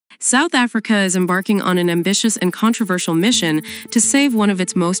South Africa is embarking on an ambitious and controversial mission to save one of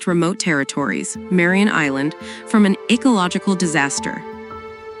its most remote territories, Marion Island, from an ecological disaster.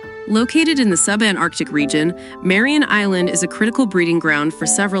 Located in the sub-Antarctic region, Marion Island is a critical breeding ground for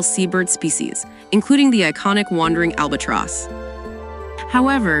several seabird species, including the iconic wandering albatross.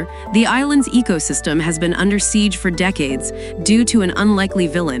 However, the island's ecosystem has been under siege for decades due to an unlikely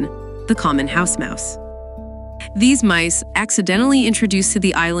villain, the common house mouse. These mice, accidentally introduced to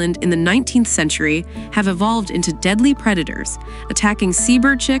the island in the 19th century, have evolved into deadly predators, attacking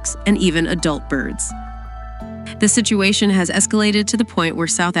seabird chicks and even adult birds. The situation has escalated to the point where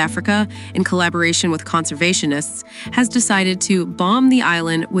South Africa, in collaboration with conservationists, has decided to bomb the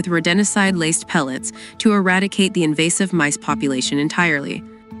island with rodenticide-laced pellets to eradicate the invasive mice population entirely.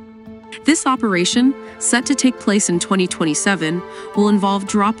 This operation, set to take place in 2027, will involve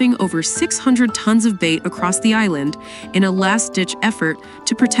dropping over 600 tons of bait across the island in a last-ditch effort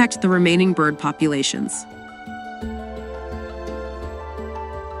to protect the remaining bird populations.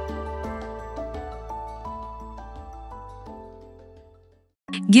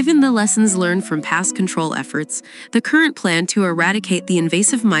 Given the lessons learned from past control efforts, the current plan to eradicate the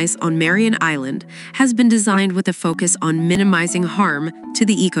invasive mice on Marion Island has been designed with a focus on minimizing harm to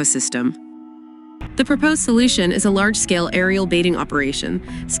the ecosystem. The proposed solution is a large-scale aerial baiting operation,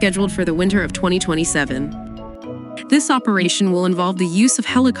 scheduled for the winter of 2027. This operation will involve the use of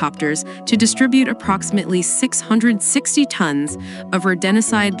helicopters to distribute approximately 660 tons of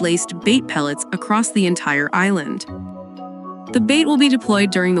rodenticide-laced bait pellets across the entire island. The bait will be deployed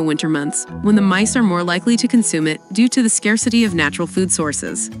during the winter months, when the mice are more likely to consume it due to the scarcity of natural food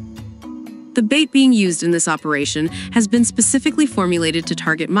sources. The bait being used in this operation has been specifically formulated to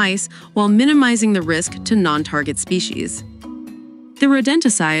target mice while minimizing the risk to non-target species. The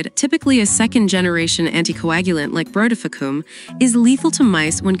rodenticide, typically a second-generation anticoagulant like brodifacoum, is lethal to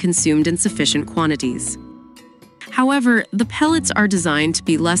mice when consumed in sufficient quantities. However, the pellets are designed to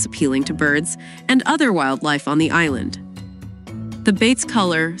be less appealing to birds and other wildlife on the island. The bait's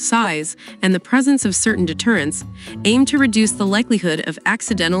color, size, and the presence of certain deterrents aim to reduce the likelihood of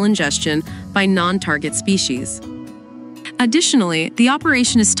accidental ingestion by non-target species. Additionally, the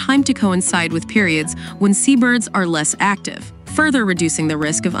operation is timed to coincide with periods when seabirds are less active, further reducing the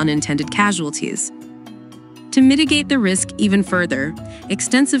risk of unintended casualties. To mitigate the risk even further,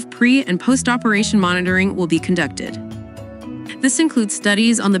 extensive pre- and post-operation monitoring will be conducted. This includes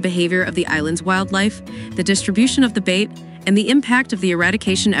studies on the behavior of the island's wildlife, the distribution of the bait, and the impact of the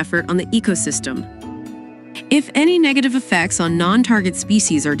eradication effort on the ecosystem. If any negative effects on non-target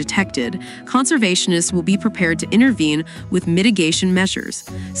species are detected, conservationists will be prepared to intervene with mitigation measures,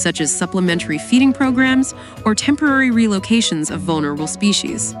 such as supplementary feeding programs or temporary relocations of vulnerable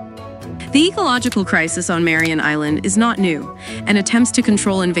species. The ecological crisis on Marion Island is not new, and attempts to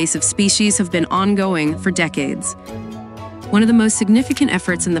control invasive species have been ongoing for decades. One of the most significant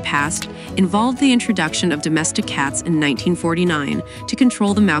efforts in the past involved the introduction of domestic cats in 1949 to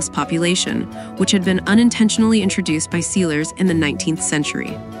control the mouse population, which had been unintentionally introduced by sealers in the 19th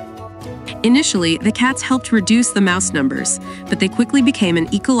century. Initially, the cats helped reduce the mouse numbers, but they quickly became an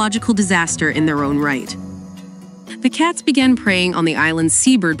ecological disaster in their own right. The cats began preying on the island's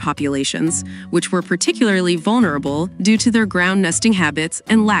seabird populations, which were particularly vulnerable due to their ground nesting habits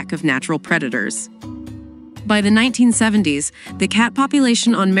and lack of natural predators. By the 1970s, the cat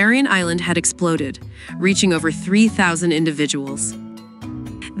population on Marion Island had exploded, reaching over 3,000 individuals.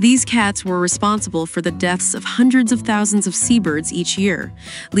 These cats were responsible for the deaths of hundreds of thousands of seabirds each year,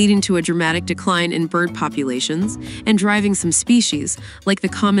 leading to a dramatic decline in bird populations and driving some species, like the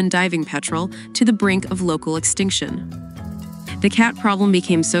common diving petrel, to the brink of local extinction. The cat problem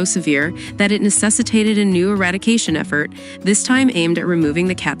became so severe that it necessitated a new eradication effort, this time aimed at removing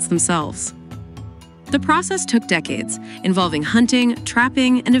the cats themselves. The process took decades, involving hunting,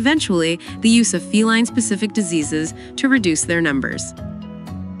 trapping, and eventually the use of feline-specific diseases to reduce their numbers.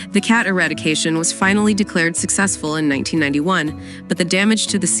 The cat eradication was finally declared successful in 1991, but the damage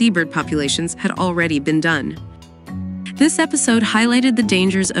to the seabird populations had already been done. This episode highlighted the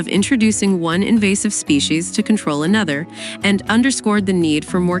dangers of introducing one invasive species to control another and underscored the need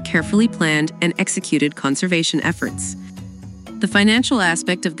for more carefully planned and executed conservation efforts. The financial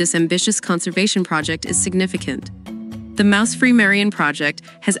aspect of this ambitious conservation project is significant. The Mouse-Free Marion project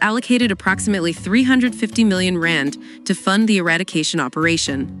has allocated approximately 350 million rand to fund the eradication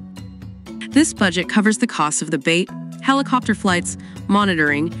operation. This budget covers the costs of the bait, helicopter flights,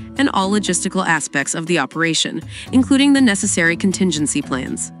 monitoring, and all logistical aspects of the operation, including the necessary contingency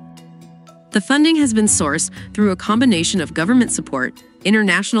plans. The funding has been sourced through a combination of government support,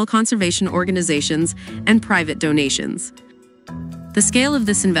 international conservation organizations, and private donations. The scale of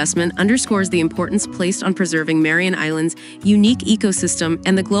this investment underscores the importance placed on preserving Marion Island's unique ecosystem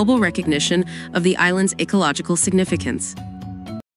and the global recognition of the island's ecological significance.